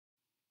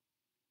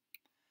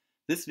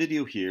This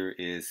video here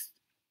is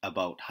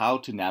about how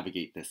to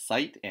navigate this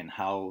site and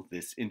how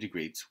this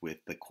integrates with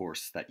the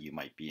course that you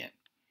might be in.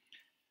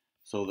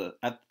 So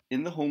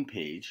in the home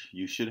page,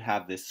 you should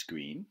have this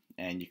screen,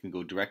 and you can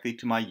go directly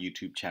to my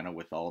YouTube channel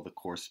with all the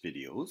course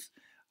videos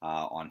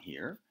on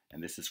here.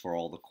 And this is for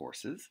all the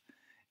courses,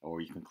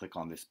 or you can click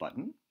on this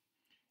button.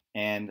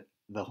 And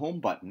the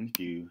home button,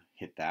 if you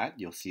hit that,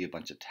 you'll see a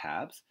bunch of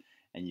tabs,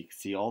 and you can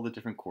see all the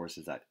different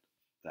courses that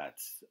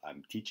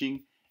I'm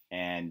teaching,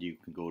 and you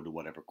can go to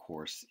whatever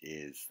course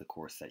is the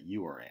course that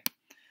you are in.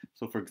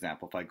 So for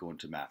example, if I go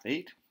into Math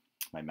 8,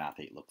 my Math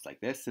 8 looks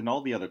like this, and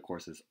all the other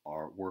courses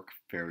work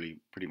pretty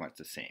much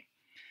the same.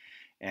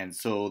 And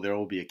so there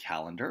will be a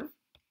calendar,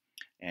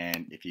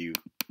 and if you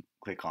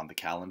click on the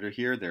calendar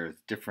here, there's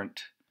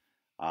different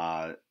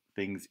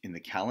things in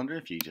the calendar.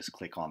 If you just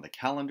click on the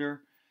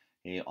calendar,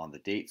 on the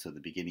date, so the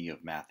beginning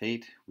of Math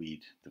 8, the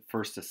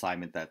first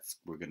assignment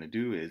we're going to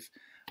do is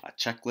a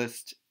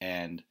checklist,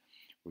 and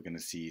we're going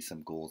to see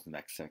some goals and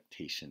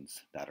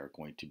expectations that are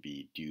going to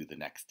be due the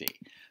next day.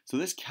 So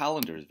this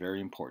calendar is very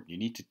important. You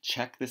need to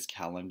check this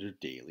calendar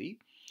daily,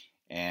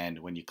 and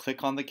when you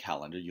click on the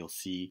calendar, you'll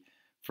see,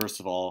 first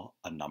of all,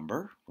 a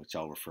number, which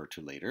I'll refer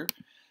to later,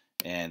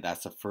 and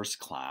that's the first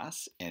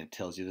class, and it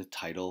tells you the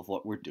title of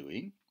what we're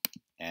doing,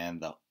 and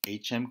the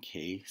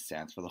HMK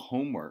stands for the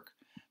homework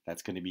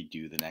that's going to be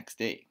due the next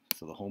day.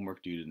 So the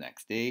homework due the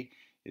next day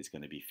is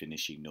going to be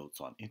finishing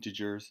notes on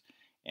integers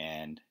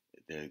and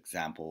the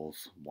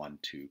examples 1,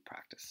 2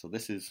 practice. So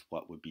this is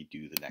what would be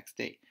due the next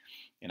day.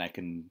 And I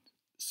can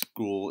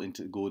go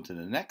into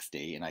the next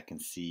day, and I can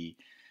see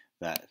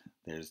that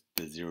there's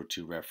the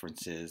 02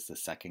 references, the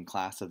second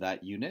class of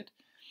that unit.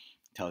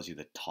 It tells you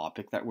the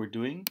topic that we're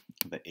doing.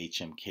 The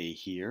HMK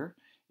here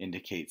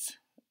indicates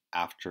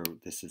after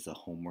this is a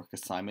homework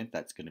assignment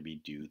that's going to be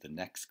due the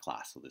next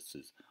class. So this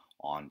is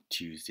on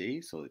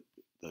Tuesday, so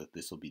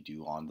this will be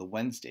due on the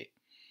Wednesday.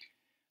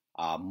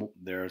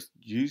 There's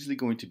usually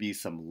going to be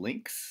some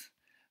links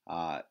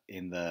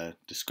in the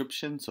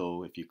description,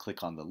 so if you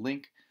click on the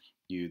link,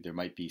 there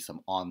might be some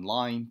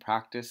online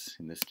practice.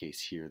 In this case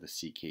here, the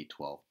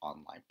CK12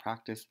 online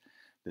practice.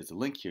 There's a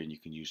link here, and you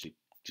can usually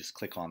just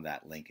click on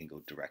that link and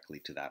go directly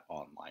to that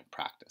online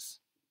practice.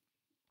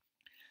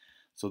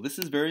 So this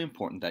is very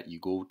important that you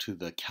go to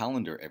the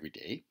calendar every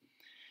day,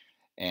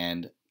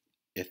 and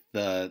if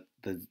the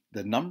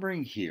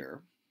numbering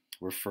here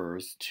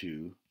refers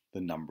to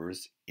the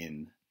numbers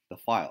in the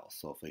file.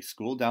 So if I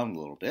scroll down a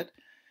little bit,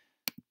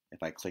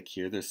 if I click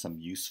here, there's some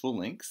useful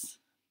links.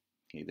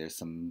 Okay,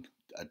 there's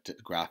a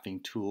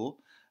graphing tool,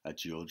 a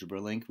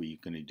GeoGebra link where you're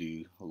going to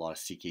do a lot of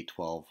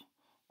CK12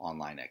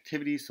 online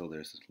activities. So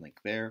there's a link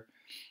there.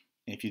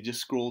 And if you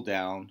just scroll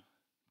down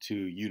to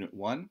Unit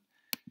 1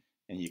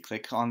 and you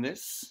click on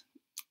this,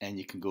 and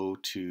you can go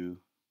to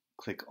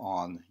click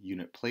on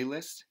Unit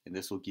Playlist, and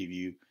this will give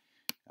you,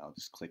 I'll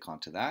just click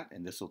onto that,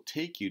 and this will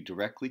take you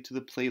directly to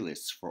the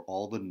playlist for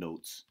all the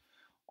notes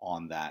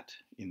on that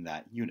in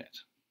that unit.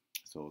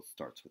 So it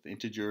starts with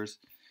integers,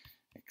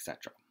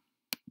 etc.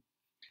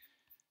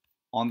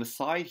 On the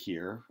side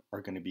here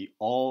are going to be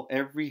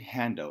every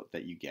handout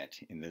that you get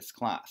in this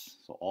class.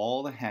 So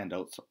all the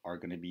handouts are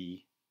going to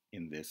be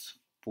in this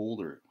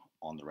folder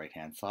on the right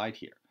hand side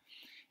here.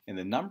 And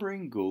the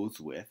numbering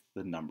goes with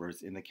the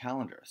numbers in the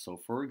calendar. So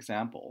for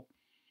example,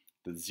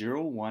 the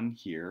 01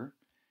 here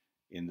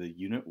in the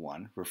Unit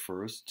 1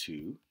 refers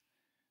to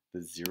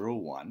the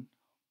 01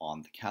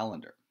 on the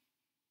calendar.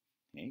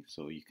 Okay,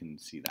 so you can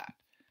see that.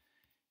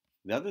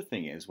 The other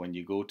thing is, when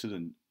you go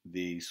to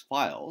these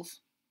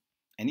files,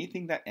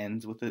 anything that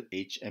ends with the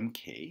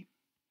HMK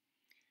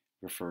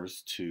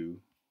refers to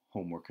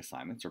homework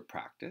assignments or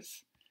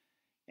practice,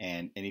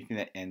 and anything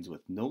that ends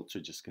with notes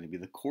are just going to be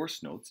the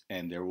course notes,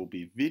 and there will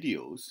be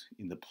videos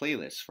in the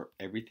playlist for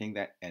everything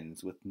that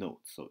ends with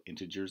notes. So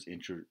integers,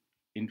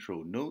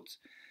 intro notes,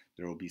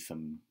 there will be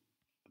some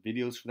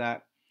videos for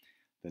that.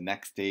 The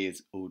next day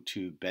is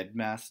O2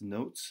 bedmass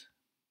notes.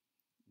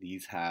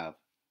 These have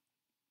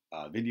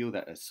a video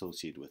that is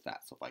associated with that.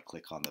 So if I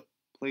click on the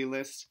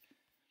playlist,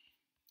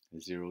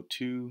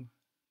 02,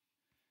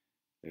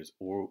 there's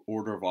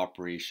order of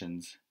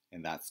operations,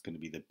 and that's going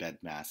to be the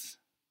bedmass,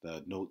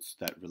 the notes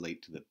that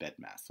relate to the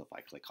bedmass. So if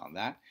I click on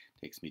that,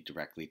 it takes me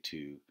directly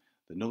to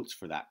the notes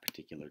for that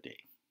particular day.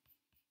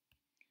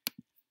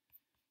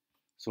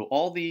 So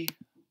all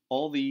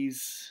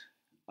these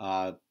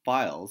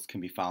files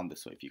can be found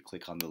this way. If you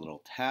click on the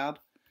little tab,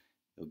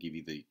 it'll give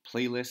you the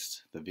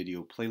playlist, the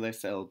video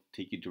playlist that'll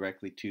take you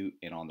directly to,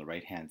 and on the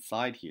right hand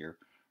side here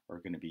are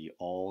going to be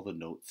all the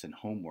notes and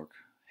homework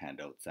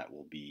handouts that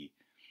will be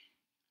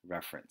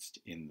referenced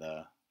in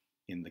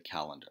the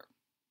calendar.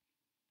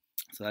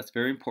 So that's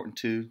very important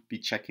to be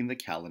checking the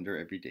calendar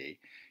every day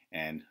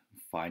and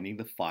finding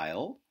the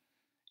file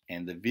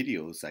and the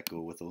videos that go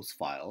with those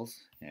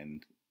files,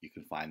 and you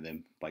can find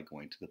them by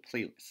going to the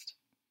playlist.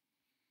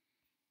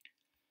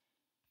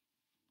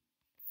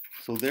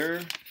 So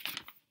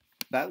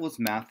that was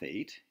Math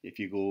 8. If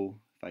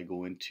I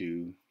go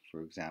into,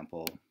 for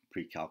example,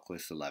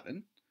 Pre-Calculus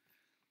 11,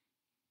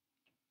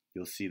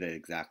 you'll see that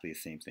exactly the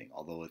same thing.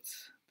 Although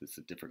this is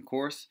a different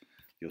course,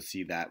 you'll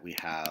see that we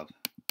have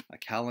a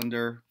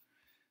calendar.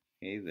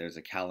 Okay, there's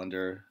a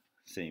calendar,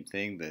 same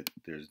thing, that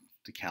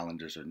the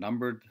calendars are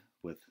numbered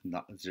with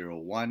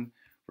 01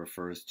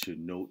 refers to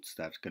notes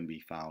that's going to be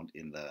found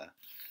in the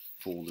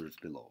folders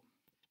below.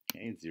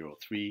 Okay,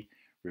 03,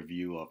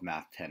 review of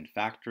Math 10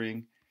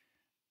 factoring.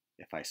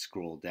 If I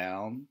scroll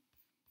down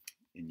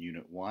in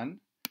Unit 1,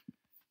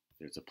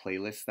 there's a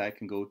playlist that I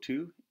can go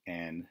to,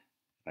 and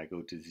if I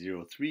go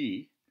to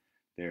 03,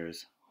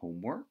 there's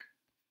homework.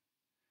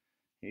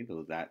 Okay,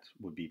 though that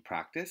would be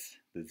practice.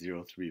 The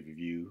 03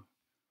 review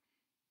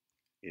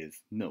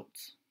is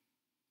notes.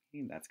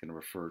 Okay, that's going to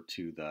refer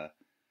to the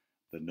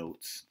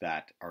notes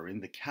that are in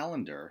the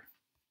calendar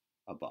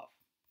above.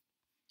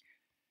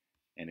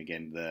 And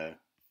again,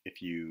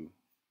 if you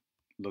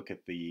look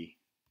at the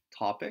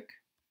topic,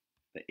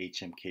 the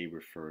HMK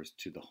refers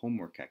to the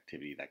homework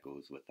activity that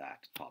goes with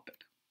that topic.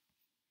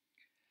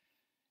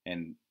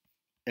 And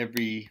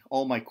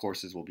all my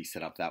courses will be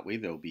set up that way.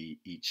 There will be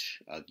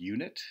each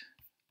unit,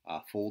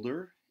 a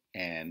folder,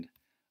 and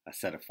a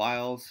set of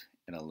files,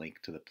 and a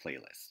link to the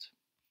playlist.